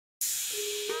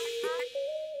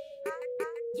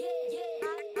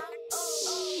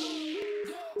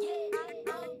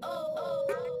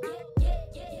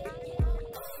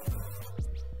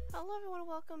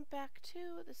welcome back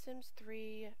to The Sims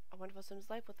 3, A Wonderful Sims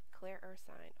Life with Claire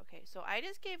Ursine. Okay, so I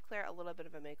just gave Claire a little bit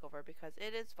of a makeover because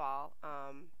it is fall.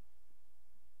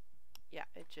 Yeah,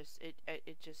 it just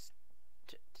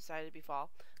decided to be fall,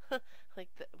 like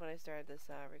when I started this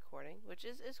recording, which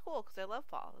is cool because I love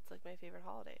fall. It's like my favorite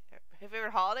holiday. My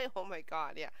favorite holiday? Oh my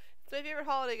god, yeah, it's my favorite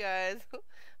holiday, guys.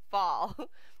 Fall.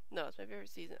 No, it's my favorite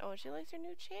season. Oh, and she likes her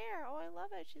new chair. Oh, I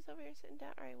love it. She's over here sitting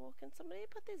down. All right, well, can somebody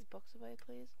put these books away,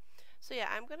 please? So yeah,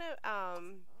 I'm gonna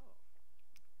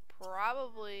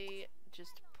probably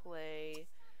just play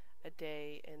a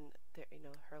day in their,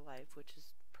 her life, which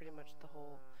is pretty much the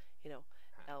whole,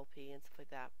 LP and stuff like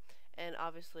that. And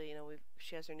obviously,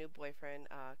 she has her new boyfriend,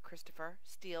 Christopher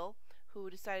Steele,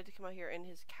 who decided to come out here in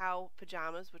his cow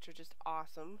pajamas, which are just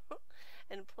awesome,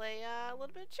 and play a little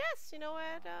bit of chess.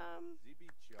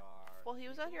 Well, he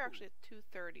was out here actually at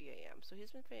 2:30 a.m. So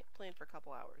he's been playing for a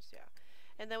couple hours, yeah.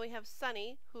 And then we have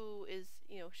Sunny, who is,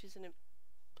 she's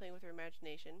playing with her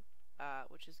imagination,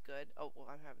 which is good. Oh, well,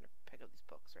 I'm having to pick up these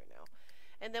books right now.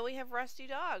 And then we have Rusty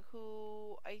Dog,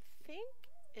 who I think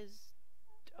is...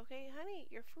 Okay, honey,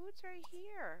 your food's right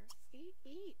here.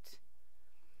 Eat.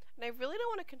 And I really don't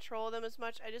want to control them as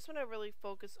much. I just want to really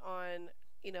focus on,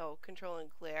 controlling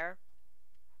Claire.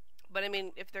 But, I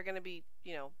mean, if they're going to be,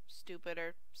 stupid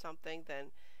or something,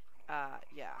 then,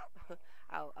 yeah.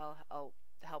 I'll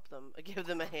help them, give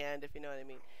them a hand, if you know what I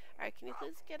mean. Alright, can you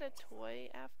please get a toy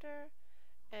after?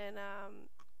 And,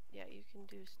 yeah, you can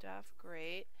do stuff.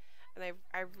 Great. And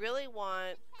I really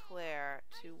want Claire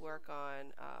to work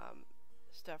on,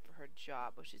 stuff for her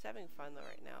job. Well, she's having fun, though,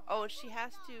 right now. Oh, and she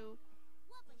has to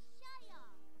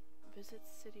visit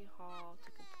City Hall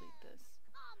to complete this.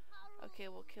 Okay,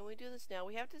 well, can we do this now?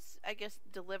 We have to, I guess,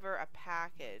 deliver a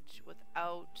package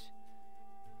without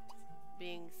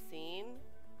being seen.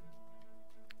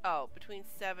 Oh, between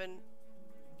 7...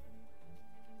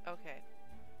 Okay.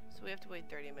 So we have to wait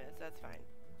 30 minutes. That's fine.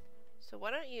 So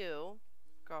why don't you,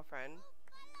 girlfriend...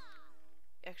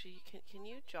 Actually, can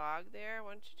you jog there?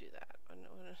 Why don't you do that?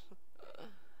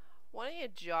 Why don't you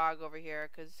jog over here?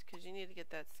 Because you need to get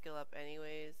that skill up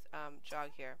anyways. Jog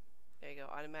here. There you go.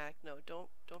 Automatic. No, don't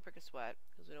break a sweat.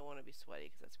 Because we don't want to be sweaty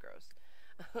because that's gross.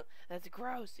 That's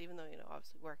gross. Even though,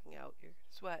 obviously working out, you're going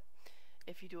to sweat.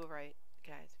 If you do it right.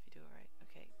 Guys, if you do it right.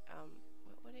 Okay.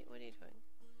 What are you doing?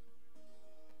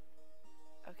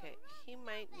 Okay. He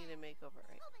might need a makeover,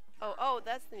 right? Oh,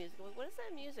 that's the music. What is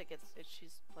that music? It's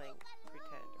she's playing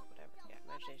Pretend or whatever. Yeah,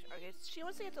 imagination. Okay, she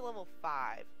wants to get to level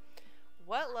 5.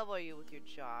 What level are you with your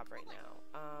job right now?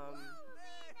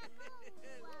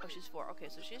 Oh, she's 4. Okay,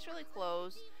 so she's really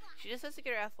close. She just has to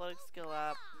get her athletic skill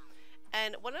up.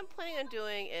 And what I'm planning on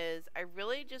doing is I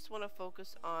really just want to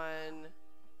focus on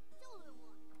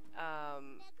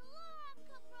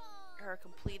her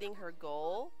completing her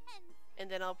goal. And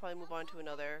then I'll probably move on to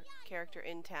another character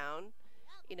in town.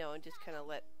 And just kind of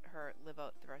let her live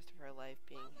out the rest of her life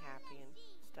being happy and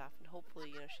stuff. And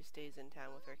hopefully, she stays in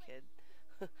town with her kid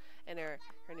and her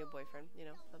new boyfriend.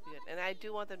 That'll be good. And I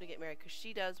do want them to get married because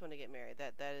she does want to get married.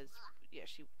 That is, yeah,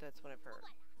 that's one of her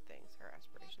things, her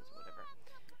aspirations or whatever.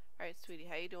 All right,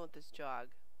 sweetie, how you doing with this jog?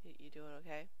 You doing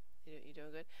okay? You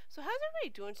doing good? So how's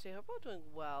everybody doing today? Hope we're all doing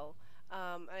well.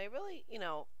 I really,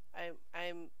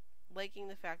 I'm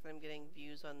liking the fact that I'm getting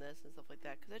views on this and stuff like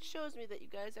that, because it shows me that you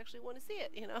guys actually want to see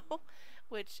it,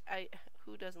 which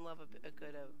who doesn't love a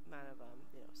good amount of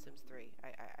Sims 3.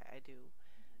 I do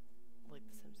like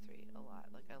the Sims 3 a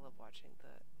lot. Like, I love watching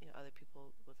the other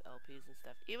people with LPs and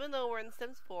stuff, even though we're in the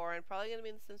Sims 4 and probably gonna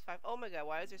be in the Sims 5. Oh my god,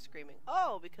 why is there screaming?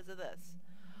 Oh, because of this.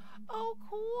 Oh,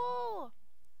 cool.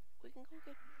 We can go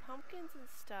get pumpkins and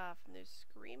stuff, and there's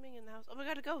screaming in the house. Oh my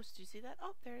god, a ghost. Do you see that?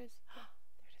 Oh, there it is.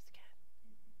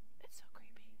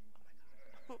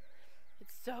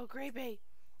 It's so creepy.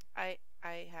 I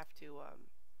have to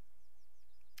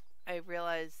I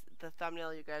realize the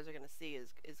thumbnail you guys are gonna see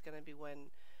is gonna be when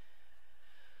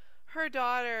her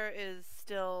daughter is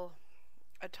still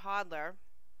a toddler.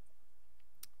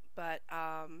 But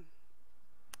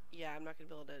yeah, I'm not gonna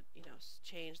be able to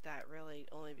change that really,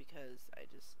 only because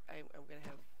I'm gonna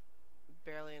have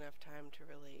barely enough time to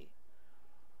really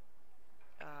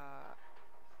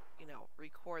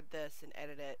record this and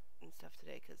edit it and stuff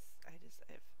today, because I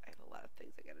have a lot of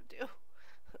things I gotta do.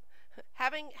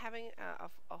 having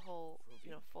a whole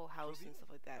full house and stuff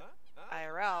like that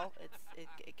IRL,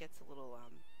 it gets a little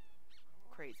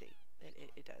crazy.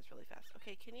 It does really fast.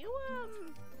 Okay, can you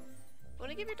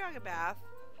want to give your dog a bath?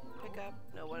 Pick up?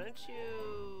 No, why don't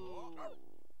you?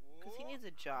 Because he needs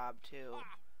a job too.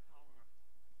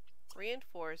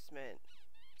 Reinforcement.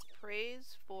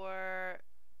 Praise for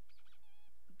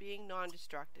being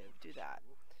non-destructive. Do that.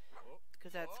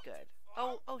 because that's good.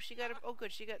 Oh, she got, oh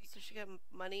good, she got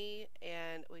money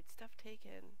and, wait, stuff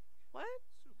taken. What?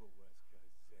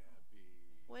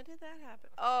 When did that happen?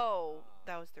 Oh,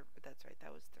 that's right,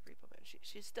 that was the repo man.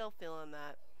 She's still feeling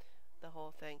that, the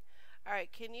whole thing.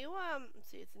 Alright, can you, let's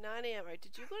see, it's 9 a.m., right?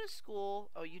 Did you go to school?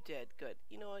 Oh, you did, good.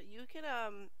 You know what, you can,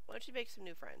 why don't you make some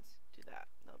new friends? Do that,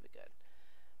 that'll be good.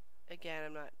 Again,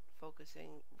 I'm not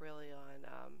focusing really on,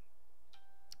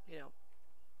 you know,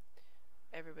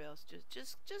 everybody else.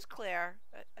 Just Claire.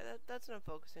 That's what I'm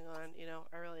focusing on, you know,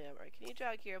 I really am. Alright, can you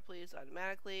jog here, please,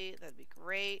 automatically? That'd be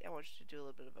great. I want you to do a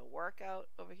little bit of a workout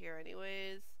over here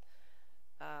anyways.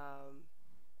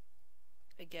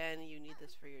 Again, you need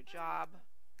this for your job.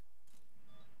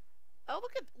 Oh,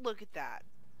 look at that.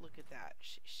 Look at that.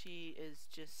 She is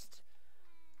just...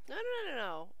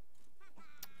 No.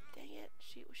 Dang it.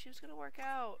 She was gonna work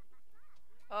out.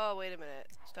 Oh, wait a minute.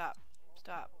 Stop.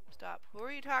 Who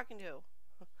are you talking to?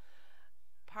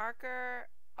 Parker.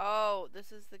 Oh,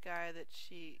 this is the guy that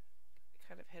she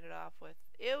kind of hit it off with.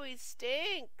 Ew, he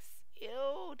stinks.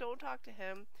 Ew, don't talk to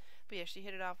him. But yeah, she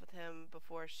hit it off with him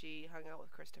before she hung out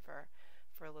with Christopher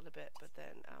for a little bit, but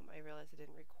then I realized I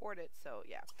didn't record it, so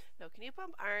yeah. No, can you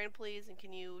pump iron, please, and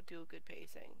can you do good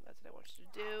pacing? That's what I want you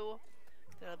to do.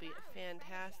 That'll be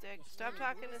fantastic. Stop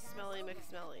talking to Smelly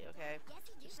McSmelly, okay?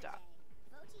 Just stop.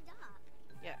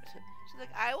 Yeah, she's like,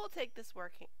 I will take this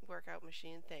workout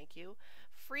machine, thank you.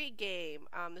 Free game.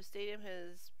 The stadium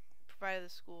has provided the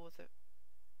school with a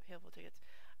handful of tickets.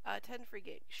 10 free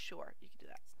games. Sure, you can do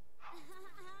that.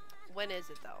 When is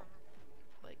it, though?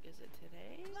 Like, is it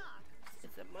today?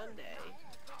 It's a Monday.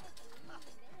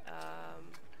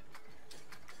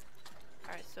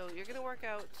 Alright, so you're gonna work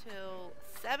out till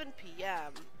 7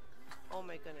 p.m. Oh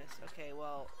my goodness. Okay,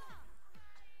 well,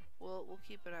 we'll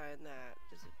keep an eye on that.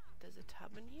 There's a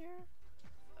tub in here?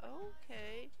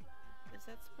 Okay. Is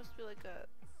that supposed to be like a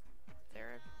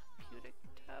therapeutic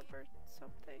tub or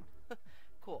something?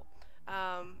 Cool.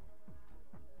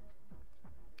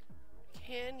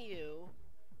 Can you...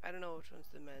 I don't know which one's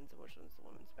the men's and which one's the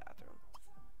women's bathroom.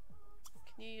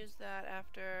 Can you use that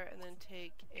after and then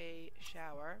take a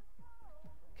shower?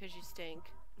 Because you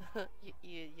stink. you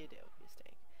do. You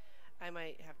stink. I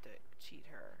might have to cheat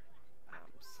her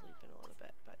sleeping a little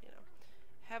bit, but you know.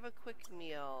 Have a quick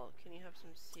meal. Can you have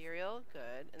some cereal?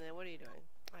 Good. And then what are you doing?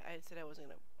 I said I wasn't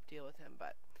going to deal with him,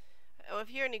 but... Oh, if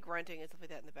you hear any grunting and stuff like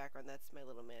that in the background, that's my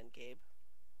little man, Gabe.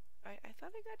 I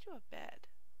thought I got you a bed.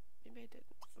 Maybe I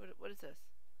didn't. What is this?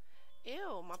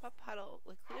 Ew, mop up puddle.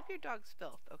 Like, clean up your dog's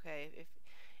filth, okay?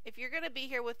 If you're gonna be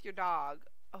here with your dog...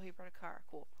 Oh, he brought a car.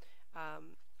 Cool.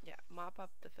 Yeah, mop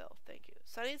up the filth. Thank you.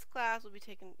 Sunny's class will be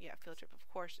taking... Yeah, field trip.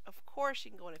 Of course she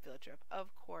can go on a field trip.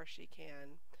 Of course she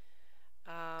can.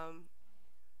 Alright,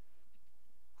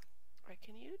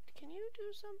 can you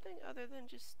do something other than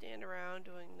just stand around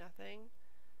doing nothing?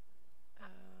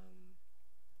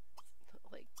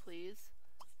 Like, please?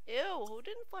 Ew, who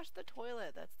didn't flush the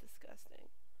toilet? That's disgusting.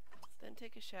 Then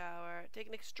take a shower. Take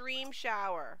an extreme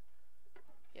shower.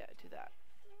 Yeah, do that.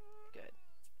 Good.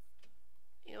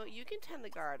 You know, you can tend the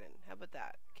garden. How about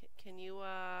that? Can you,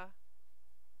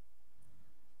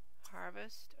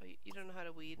 harvest? Oh, you don't know how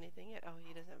to weed anything yet? Oh,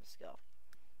 he doesn't have a skill.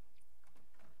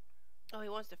 Oh, he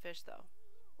wants to fish, though.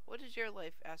 What is your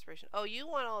life aspiration? Oh, you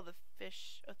want all the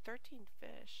fish. Oh, 13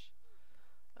 fish.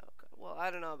 Oh, God. Well,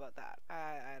 I don't know about that.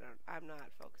 I'm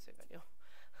not focusing on you.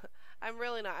 I'm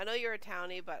really not. I know you're a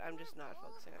townie, but I'm just not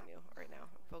focusing on you right now.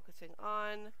 I'm focusing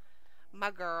on my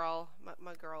girl.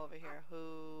 My girl over here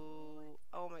who...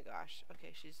 Oh, my gosh.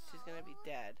 Okay, she's gonna be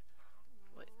dead.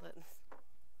 Wait, let's...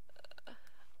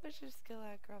 What's your skill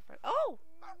at, girlfriend? Oh!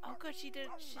 Oh, good, she did.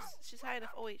 She's high enough.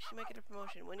 Oh, wait, she might get a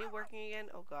promotion. When are you working again?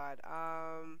 Oh, God.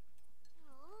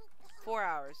 4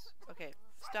 hours. Okay,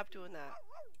 stop doing that.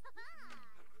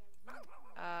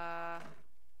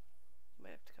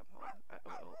 Might have to come home.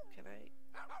 Oh, can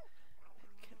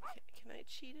I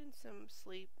cheat in some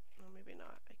sleep? Oh, maybe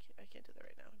not. I can't do that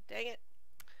right now. Dang it.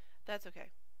 That's okay.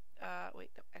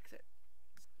 Wait, no, exit.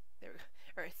 There we go.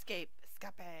 Or escape.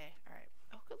 Escape. Alright.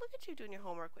 Oh, good, look at you doing your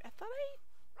homework. Wait, I thought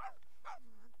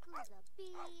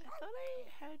I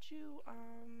had you,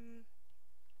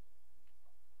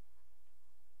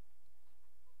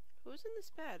 Who's in this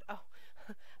bed? Oh,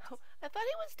 I thought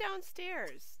he was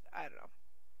downstairs. I don't know.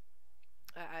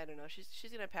 I don't know.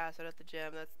 She's gonna pass out at the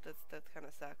gym. That kind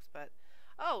of sucks. But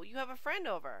oh, you have a friend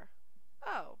over.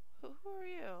 Oh, who are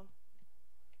you?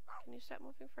 Can you stop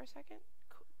moving for a second?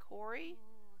 Corey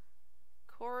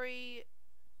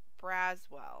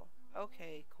Braswell.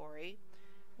 Okay, Corey.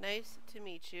 Nice to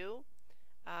meet you.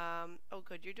 Oh,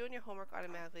 good. You're doing your homework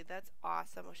automatically. That's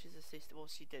awesome. Oh, she's a well,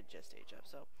 she did just age up,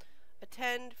 so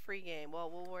Attend free game. Well,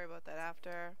 we'll worry about that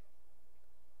after.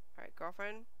 Alright,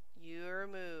 girlfriend. Your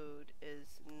mood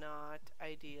is not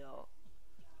ideal.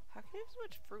 How can you have so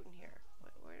much fruit in here?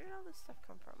 Where did all this stuff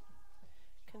come from?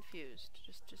 Confused.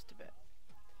 Just a bit.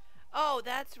 Oh,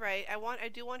 that's right. I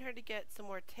do want her to get some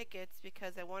more tickets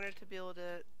because I want her to be able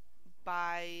to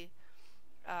buy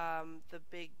the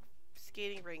big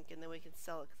skating rink, and then we can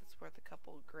sell it because it's worth a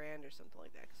couple grand or something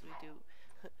like that.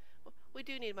 Because we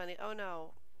do need money. Oh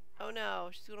no, oh no,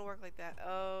 she's gonna work like that.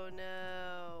 Oh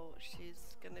no,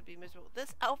 she's gonna be miserable.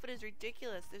 This outfit is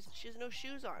ridiculous. She has no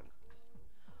shoes on.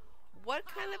 What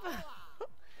kind of a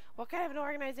what kind of an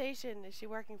organization is she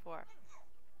working for?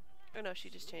 Oh no, she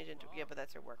just changed into, yeah, but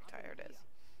that's her work attire. It is.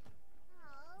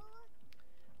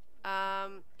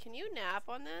 Can you nap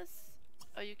on this?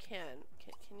 Oh, you can.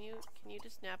 Can you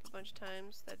just nap a bunch of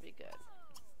times? That'd be good.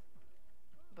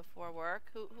 Before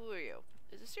work? Who are you?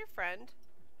 Is this your friend?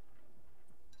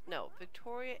 No,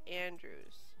 Victoria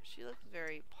Andrews. She looks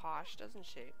very posh, doesn't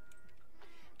she?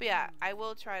 But yeah, I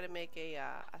will try to make a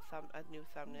new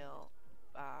thumbnail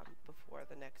before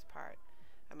the next part.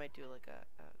 I might do like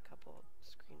a couple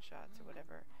screenshots or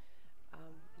whatever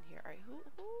in here. All right,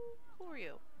 who are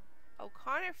you? Oh,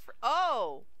 Connor.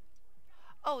 Oh,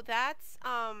 that's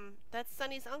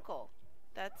Sunny's uncle.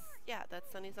 That's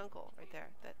Sunny's uncle right there.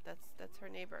 That's her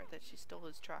neighbor. That she stole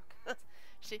his truck.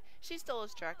 she stole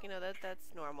his truck. You know that's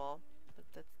normal.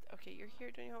 That's okay. You're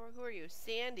here doing homework. Who are you?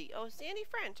 Sandy. Oh, Sandy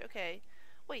French. Okay.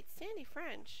 Wait, Sandy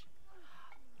French.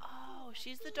 Oh,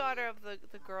 she's the daughter of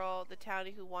the girl, the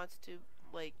townie who wants to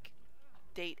like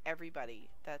date everybody.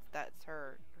 That's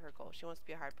her goal. She wants to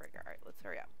be a heartbreaker. All right, let's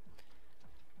hurry up.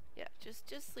 Yeah,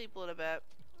 just sleep a little bit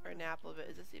or nap a little bit.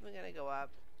 Is this even gonna go up?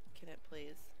 Can it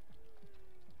please?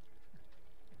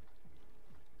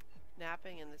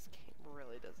 Napping in this game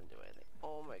really doesn't do anything.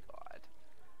 Oh my god.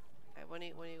 Alright, when are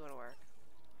you going to work?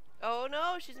 Oh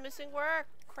no, she's missing work.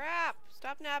 Crap!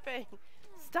 Stop napping.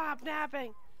 Stop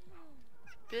napping.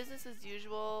 Business as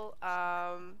usual.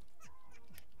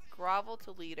 Grovel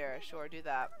to leader. Sure, do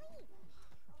that.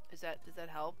 Does that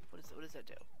help? What does that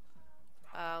do?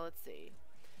 Let's see.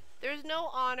 There's no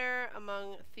honor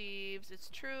among thieves. It's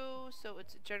true, so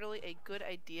it's generally a good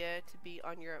idea to be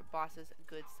on your boss's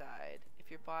good side.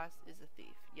 If your boss is a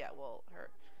thief. Yeah, well, her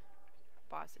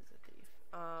boss is a thief.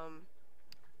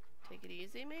 Take it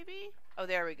easy, maybe? Oh,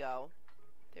 there we go.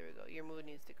 There we go. Your mood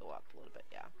needs to go up a little bit,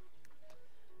 yeah.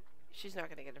 She's not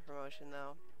gonna get a promotion,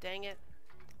 though. Dang it.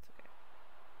 It's okay.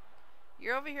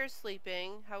 You're over here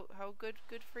sleeping. How good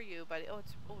for you, buddy.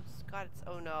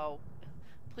 Oh no.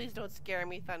 Please don't scare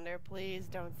me, Thunder. Please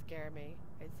don't scare me.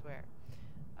 I swear.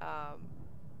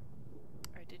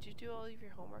 Alright, did you do all of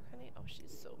your homework, honey? Oh,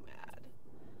 she's so mad.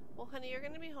 Well, honey, you're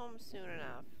gonna be home soon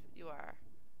enough. You are.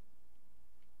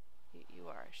 You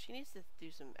are. She needs to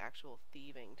do some actual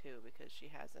thieving, too, because she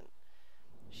hasn't.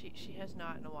 She has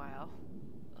not in a while.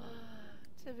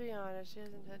 To be honest, she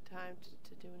hasn't had time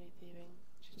to do any thieving.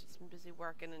 She's just been busy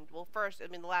working. And, well, first, I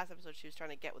mean, the last episode she was trying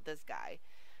to get with this guy.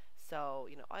 So,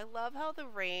 you know, I love how the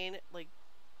rain, like,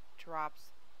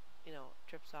 drips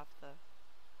off the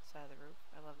side of the roof.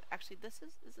 I love it. Actually, is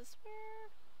this where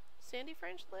Sandy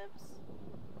French lives?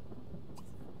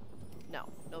 No,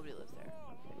 nobody lives there.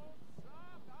 Okay.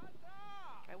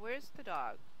 Okay, where's the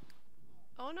dog?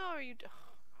 Oh no, are you...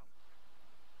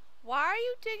 Why are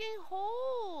you digging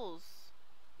holes?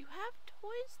 You have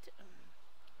toys to...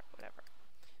 whatever.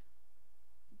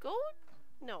 Go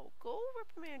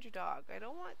reprimand your dog. I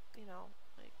don't want, you know,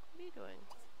 like, what are you doing?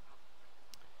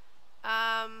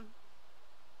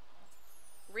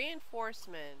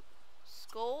 Reinforcement.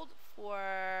 Scold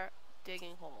for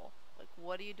digging hole. Like,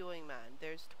 what are you doing, man?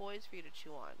 There's toys for you to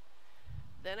chew on.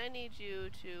 Then I need you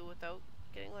to, without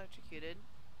getting electrocuted...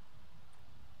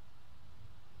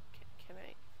 Can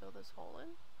I fill this hole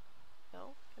in?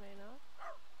 No? Can I not?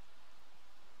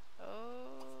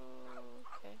 Oh,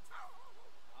 okay.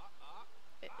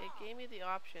 It gave me the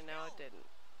option, now it didn't.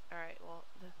 Alright, well,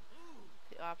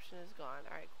 the option is gone.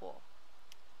 Alright, cool.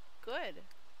 Good.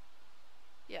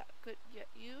 Yeah, good. Yeah,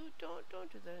 you don't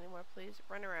do that anymore, please.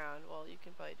 Run around. Well, you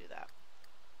can probably do that.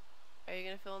 Are you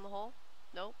gonna fill in the hole?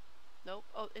 Nope. Nope.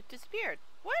 Oh, it disappeared.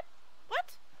 What?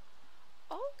 What?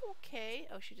 Oh, okay.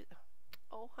 Oh, she did.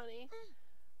 Oh, honey.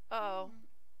 Uh-oh.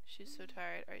 She's so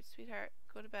tired. Alright, sweetheart,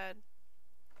 go to bed.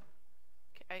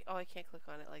 Okay, I can't click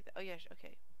on it like that. Oh, yeah,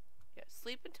 okay. Yeah,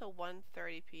 sleep until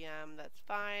 1:30 p.m. That's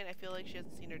fine. I feel like she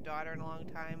hasn't seen her daughter in a long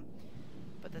time.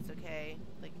 But that's okay.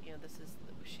 Like, you know,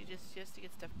 she has to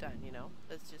get stuff done, you know?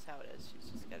 That's just how it is.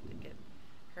 She's just got to get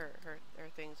her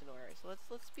things in order. So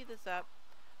let's speed this up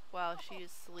while she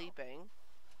is sleeping.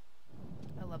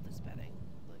 I love this bedding.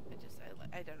 Like,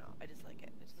 I don't know. I just like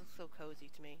it. It just looks so cozy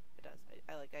to me. It does.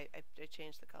 I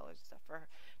changed the colors and stuff for her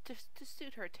to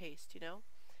suit her taste, you know.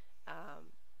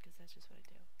 Because that's just what I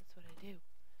do. That's what I do.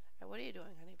 Alright, what are you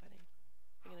doing, honey bunny?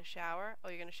 You're gonna shower? Oh,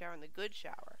 you're gonna shower in the good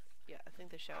shower. Yeah, I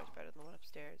think the shower's better than the one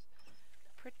upstairs.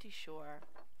 Pretty sure.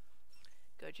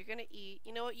 Good. You're gonna eat.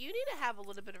 You know what? You need to have a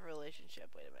little bit of a relationship.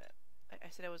 Wait a minute. I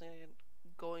said I wasn't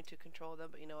going to control them,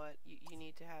 but you know what? You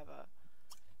need to have a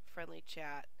friendly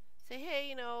chat. Say, hey,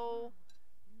 you know,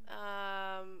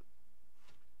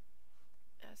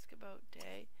 ask about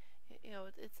day. You know,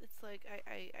 it's like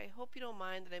I hope you don't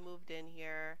mind that I moved in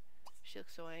here. She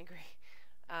looks so angry.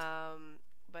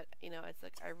 But you know, it's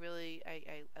like I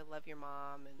love your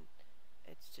mom, and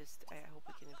it's just I hope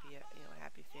we can be a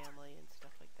happy family and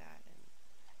stuff like that. And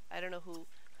I don't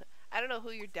know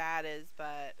who your dad is,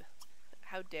 but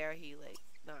how dare he like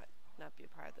not be a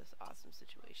part of this awesome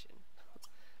situation.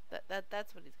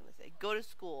 That's what he's gonna say. Go to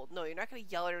school. No, you're not gonna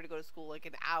yell at her to go to school like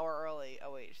an hour early.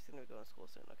 Oh wait, she's gonna go to school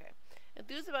soon. Okay.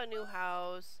 Enthused about new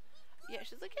house. Yeah,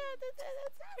 she's like, yeah, that's a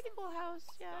pretty cool house.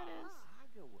 Yeah, it is.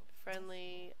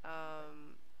 Friendly.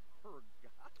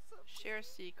 Share a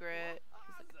secret.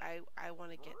 He's like, I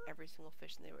want to get every single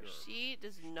fish in the river. She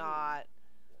does not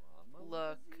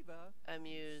look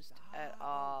amused at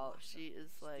all. She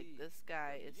is like, this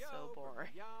guy is so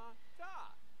boring.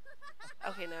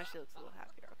 Okay, now she looks a little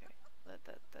happier. Okay,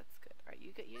 that's good. All right,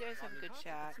 you guys have a good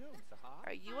chat. All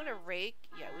right, you want to rake?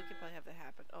 Yeah, we can probably have that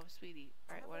happen. Oh, sweetie.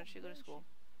 All right, why don't you go to school?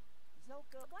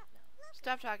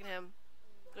 Stop talking to him.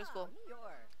 Go to school.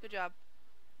 Good job.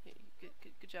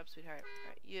 Good job, sweetheart. All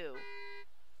right, you.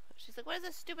 She's like, what is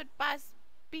this stupid bus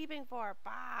beeping for?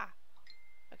 Bah.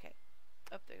 Okay.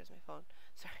 Oh, there goes my phone.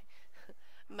 Sorry.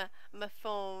 my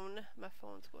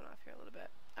phone's going off here a little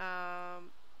bit. All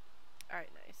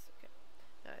right, nice. Okay.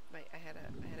 I had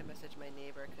a message my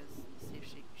neighbor because see if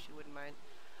she wouldn't mind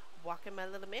walking my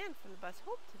little man from the bus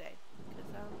home today,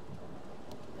 because that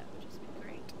would just be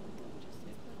great.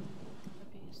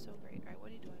 That'd be so great. All right,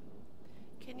 what are you doing?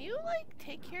 Can you like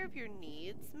take care of your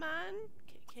needs, man?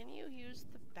 Can you use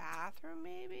the bathroom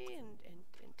maybe and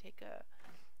take a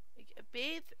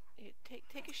bathe?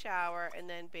 Take a shower and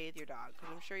then bathe your dog, because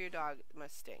I'm sure your dog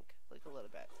must stink like a little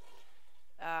bit.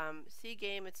 See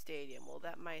game at stadium. Well,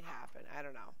 that might happen. I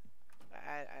don't know.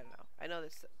 I don't know. I know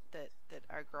this that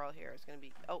our girl here is gonna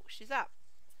be. Oh, she's up.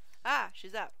 Ah,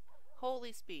 she's up.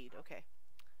 Holy speed. Okay.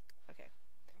 Okay.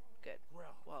 Good.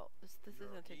 Well, this is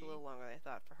gonna take a little longer than I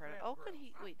thought for her. Oh, could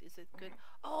he? Wait, is it good?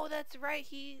 Oh, that's right.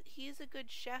 He's a good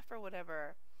chef or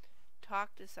whatever.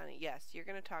 Talk to Sunny. Yes, you're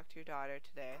gonna talk to your daughter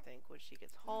today. I think when she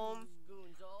gets home,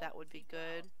 that would be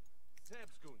good.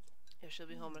 Yeah, she'll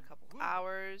be home in a couple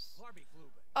hours.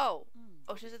 Oh,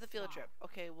 she's at the field trip.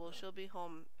 Okay, well she'll be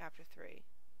home after 3.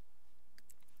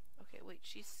 Okay, wait,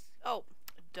 she's. Oh,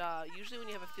 duh. Usually when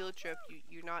you have a field trip,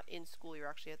 you're not in school. You're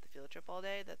actually at the field trip all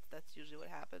day. That's usually what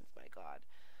happens. My God.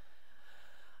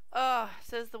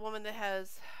 Says the woman that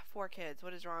has 4 kids.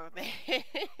 What is wrong with me?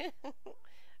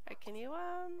 Alright, can you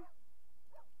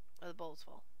Oh, the bowl's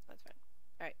full. That's fine.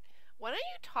 Alright. Why don't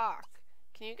you talk?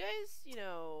 Can you guys,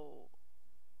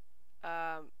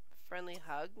 friendly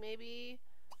hug maybe?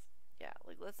 Yeah,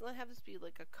 like let's not have this be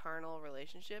like a carnal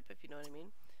relationship, if you know what I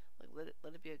mean. Like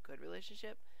let it be a good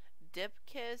relationship. Dip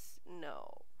kiss? No.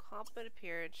 Compliment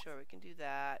appearance? Sure, we can do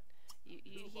that.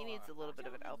 He needs a little bit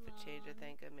of an outfit change, I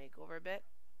think, a makeover a bit.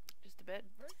 Just a bit.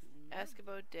 Ask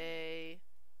about day.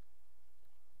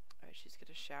 Alright, she's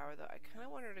gonna shower though. I kinda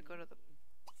want her to go to the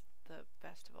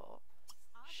festival.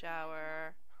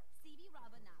 Shower.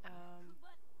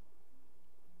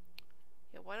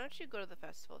 Yeah, why don't you go to the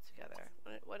festival together?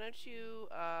 Why don't you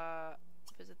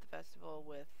visit the festival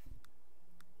with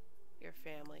your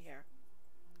family here?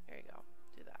 There you go.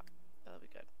 Do that. That'll be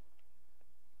good.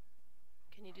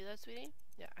 Can you do that, sweetie?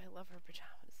 Yeah, I love her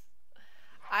pajamas.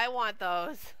 I want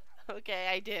those. Okay,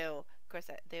 I do. Of course,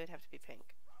 they would have to be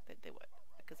pink. They would,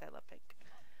 because I love pink.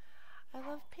 I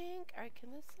love pink. Alright,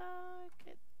 can this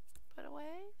get put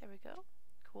away? There we go.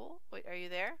 Cool. Wait, are you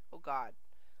there? Oh, God.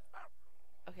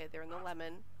 Okay, they're in the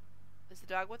lemon. Is the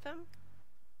dog with them?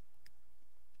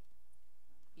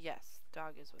 Yes, the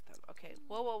dog is with them. Okay.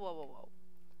 Whoa, whoa, whoa, whoa, whoa.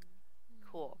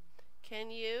 Cool.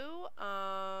 Can you,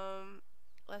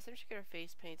 last time she got her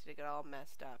face painted, it got all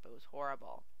messed up. It was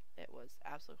horrible. It was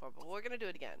absolutely horrible. We're gonna do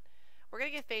it again. We're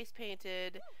gonna get face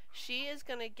painted. She is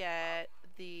gonna get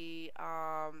the,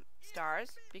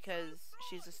 stars, because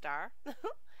she's a star.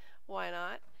 Why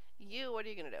not? You, what are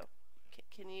you gonna do?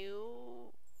 Can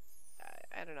you...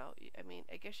 I don't know. I mean,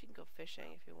 I guess you can go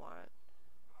fishing if you want.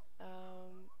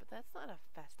 But that's not a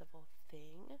festival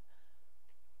thing.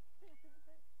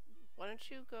 Why don't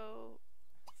you go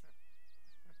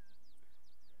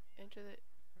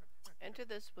Enter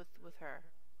this with her.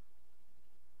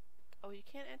 Oh, you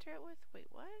can't enter it with? Wait,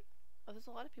 what? Oh, there's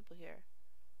a lot of people here.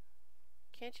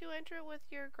 Can't you enter it with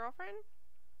your girlfriend?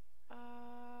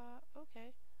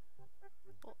 Okay.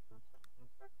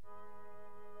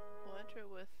 We'll enter it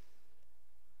with...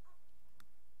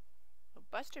 Well,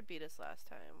 Buster beat us last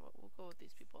time. We'll go with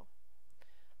these people.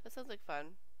 That sounds like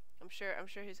fun. I'm sure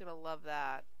he's gonna love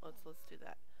that. Let's do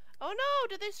that. Oh no!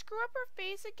 Did they screw up her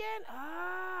face again?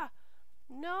 Ah!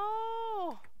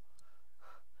 No!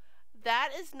 That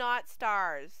is not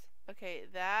stars. Okay,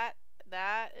 that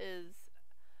is...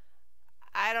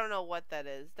 I don't know what that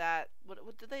is.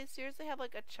 What did they seriously have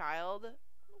like a child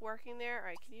working there?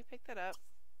 Alright, can you pick that up?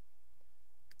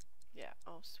 Yeah.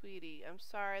 Oh, sweetie. I'm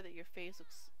sorry that your face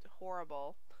looks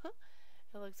horrible.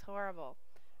 It looks horrible.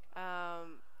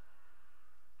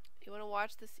 You want to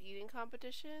watch this eating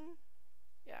competition?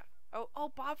 Yeah.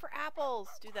 Oh, Bob for apples!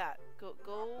 Do that.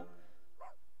 Go.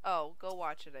 Oh, go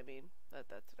watch it, I mean. That's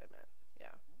what I meant.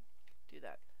 Yeah. Do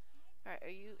that. Alright, are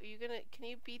you gonna... Can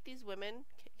you beat these women?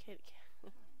 Can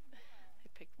I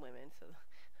picked women, so...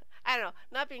 I don't know.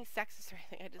 Not being sexist or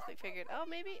anything. I just like, figured, oh,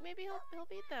 maybe he'll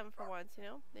beat them for once, you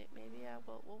know? Maybe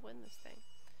we'll win this thing.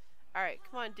 Alright,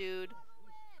 come on, dude.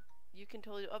 You can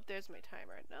totally... Oh, there's my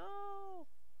timer. No!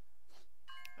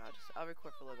 I'll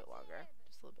record for a little bit longer.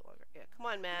 Just a little bit longer. Yeah, come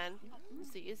on, man.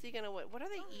 Let's see. Is he gonna win? What are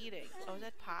they eating? Oh, is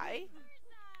that pie?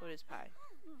 What is pie?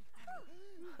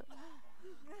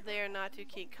 They are not too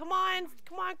keen. Come on,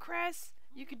 Chris.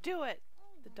 You can do it.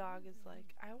 The dog is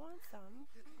like, I want some,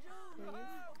 please.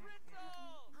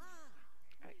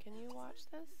 Alright, can you watch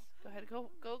this? Go ahead, go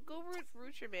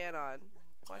root your man on.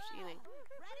 Watch eating.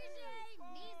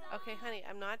 Okay, honey,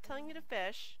 I'm not telling you to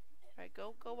fish. Alright,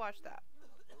 go watch that.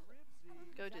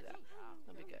 Go do that.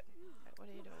 That'll be good. Alright, what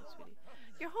are you doing, sweetie?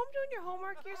 You're home doing your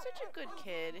homework? You're such a good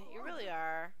kid. You really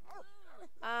are.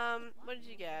 What did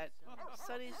you get?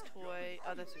 Sunny's toy.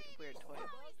 Oh, that's a weird toy.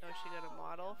 Oh, she got a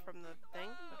model from the thing?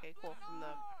 Okay, cool. From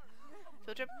the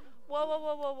field trip.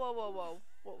 Whoa.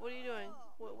 What are you doing?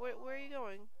 Where are you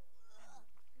going?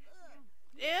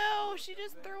 Ew, she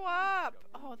just threw up.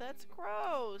 Oh, that's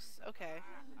gross. Okay.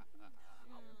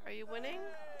 Are you winning?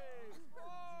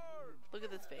 Look at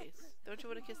this face. Don't you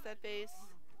want to kiss that face?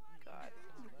 God.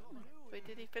 Wait,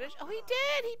 did he finish? Oh, he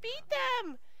did! He beat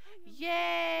them!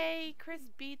 Yay! Chris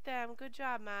beat them. Good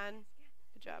job, man.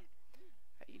 Good job.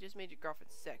 Right, you just made your girlfriend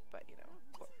sick, but, you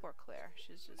know, poor Claire.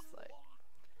 She's just like...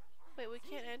 Wait, we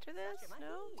can't enter this?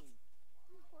 No?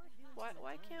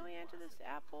 Why can't we enter this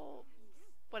apple?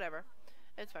 Whatever.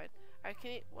 It's fine.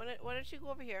 Alright, why don't you go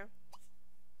over here?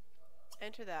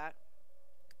 Enter that.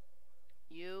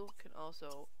 You can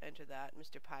also enter that,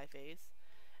 Mr. Pieface.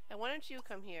 And why don't you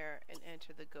come here and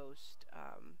enter the ghost,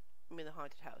 the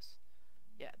haunted house.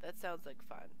 Yeah, that sounds like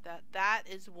fun. That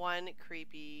is one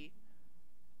creepy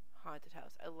haunted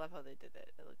house. I love how they did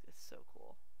it. It's so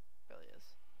cool. It really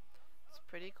is. It's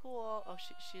pretty cool. Oh,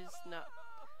 she's not...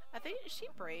 I think, is she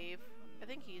brave? I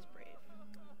think he's brave.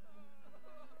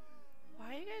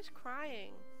 Why are you guys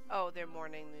crying? Oh, they're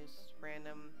mourning these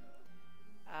random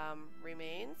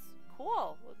remains.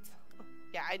 Cool.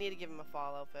 Yeah, I need to give him a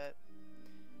fall outfit.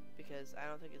 Because I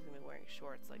don't think he's going to be wearing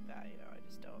shorts like that, you know, I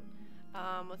just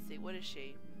don't. Let's see, what is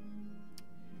she?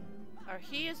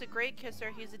 He is a great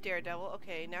kisser, he's a daredevil.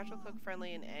 Okay, natural cook,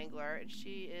 friendly, and angler. And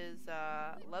she is,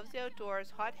 loves the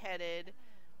outdoors, hot-headed,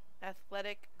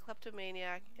 athletic,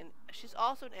 kleptomaniac, and she's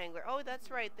also an angler. Oh,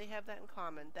 that's right, they have that in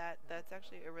common. That's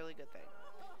actually a really good thing.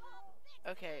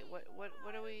 Okay, what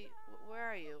are we, where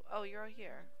are you? Oh, you're out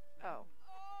here. Oh.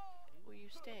 Well, you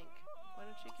stink. Why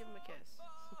don't you give him a kiss?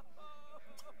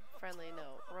 Friendly,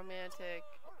 no. Romantic,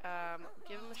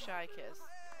 give him a shy kiss.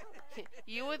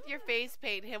 You with your face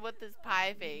paint, him with his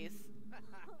pie face.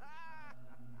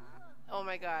 Oh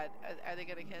my god, are they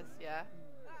gonna kiss? Yeah?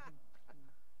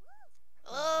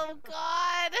 Oh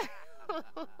god!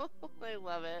 I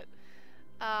love it.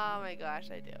 Oh my gosh,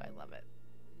 I do. I love it.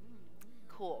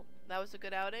 Cool. That was a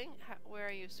good outing? Where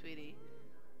are you, sweetie?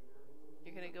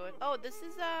 You're gonna go in... Oh, this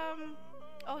is,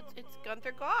 oh, it's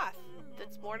Gunther Goth.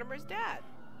 That's Mortimer's dad.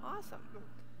 Awesome.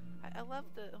 I love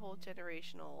the whole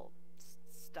generational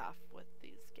stuff with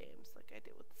these games. Like I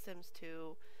did with The Sims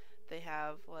 2. They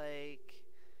have, like,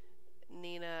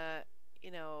 Nina,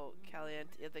 you know,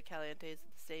 Caliente, the Calientes,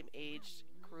 the same age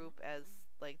group as,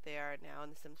 like, they are now in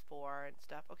The Sims 4 and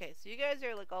stuff. Okay, so you guys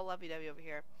are, like, all lovey-dovey over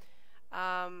here.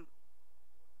 How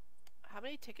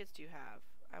many tickets do you have?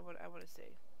 I want to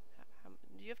see.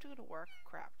 Do you have to go to work?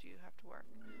 Crap, do you have to work?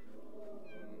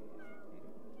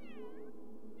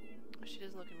 She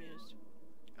doesn't look amused.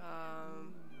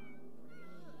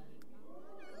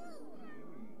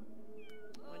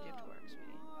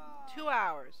 2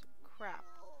 hours. Crap.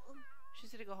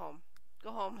 She's gonna go home.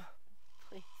 Go home.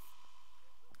 Please.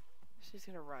 She's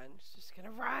gonna run. She's just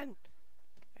gonna run.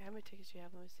 How many tickets do you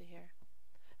have? Let me see here.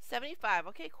 75.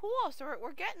 Okay, cool. So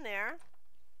we're getting there.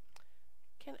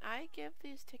 Can I give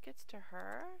these tickets to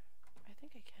her? I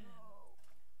think I can.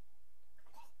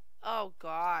 Oh,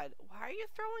 God. Why are you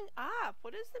throwing up?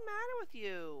 What is the matter with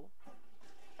you?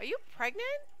 Are you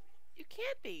pregnant? You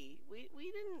can't be. We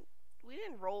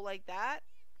didn't roll like that.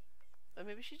 Or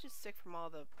maybe she's just sick from all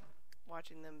the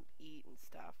watching them eat and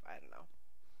stuff. I don't know.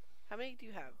 How many do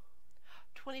you have?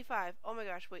 25. Oh my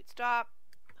gosh, wait, stop.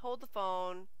 Hold the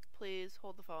phone. Please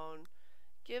hold the phone.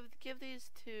 Give these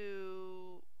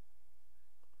to...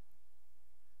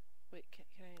 Wait, can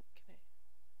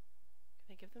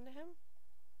I give them to him?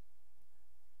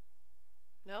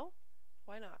 No?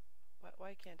 Why not?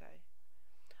 Why can't I?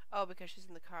 Oh, because she's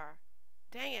in the car.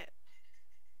 Dang it.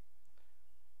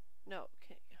 No,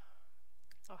 okay.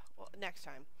 Oh, well, next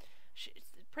time.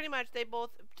 Pretty much, they both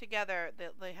together,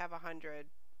 they have 100.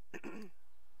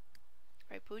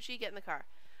 Right, Poochie, get in the car.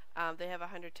 They have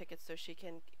 100 tickets, so she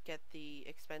can get the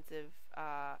expensive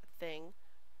thing.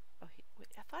 Oh, wait,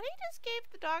 I thought he just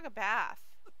gave the dog a bath.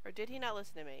 Or did he not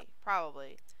listen to me?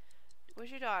 Probably.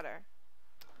 Where's your daughter?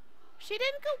 She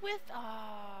didn't go with...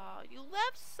 Oh, you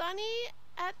left Sunny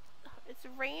at... It's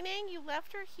raining? You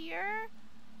left her here?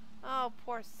 Oh,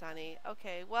 poor Sunny.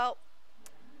 Okay, well...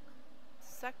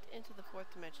 Sucked into the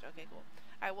 4th dimension. Okay, cool.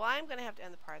 Alright, well, I'm going to have to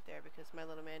end the part there because my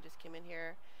little man just came in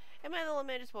here. And my little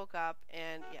man just woke up.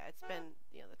 And, yeah, it's been,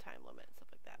 you know, the time limit and stuff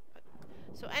like that. But,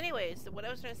 so, anyways, what I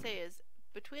was trying to say is,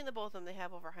 between the both of them, they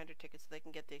have over 100 tickets so they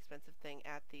can get the expensive thing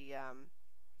at the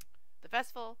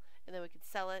festival. And then we can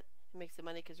sell it and make some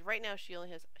money. Because right now, she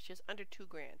has under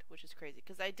 $2,000, which is crazy.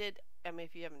 Because I did, I mean,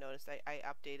 if you haven't noticed, I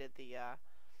updated the,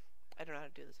 I don't know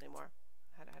how to do this anymore.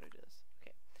 How to do this.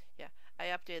 Okay. Yeah, I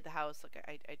updated the house. Like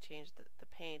I changed the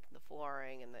paint and the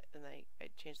flooring, and I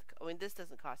changed the. I mean, this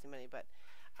doesn't cost me money, but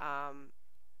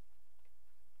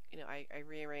you know, I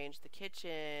rearranged the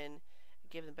kitchen,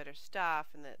 gave them better stuff,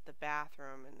 and the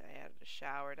bathroom, and I added a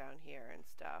shower down here and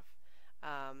stuff.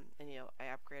 And you know, I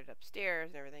upgraded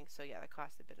upstairs and everything. So yeah, that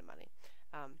cost a bit of money.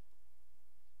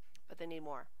 But they need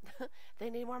more. They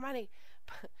need more money.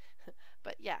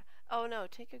 But yeah. Oh no,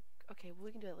 okay, well,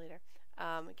 we can do it later.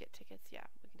 Get tickets. Yeah,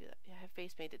 we can do that. Yeah, have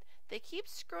face painted. They keep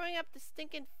screwing up the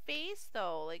stinking face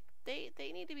though. Like they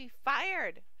need to be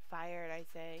fired. Fired, I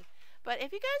say. But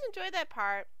if you guys enjoyed that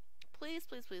part, please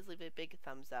leave a big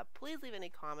thumbs up. Please leave any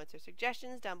comments or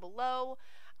suggestions down below.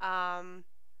 And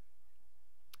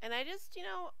I just, you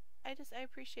know, I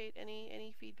appreciate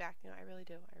any feedback. You know, I really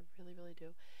do. I really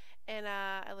do. And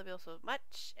I love you all so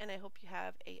much. And I hope you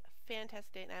have a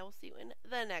fantastic day. And I will see you in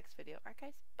the next video. Alright,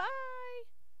 guys.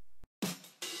 Bye.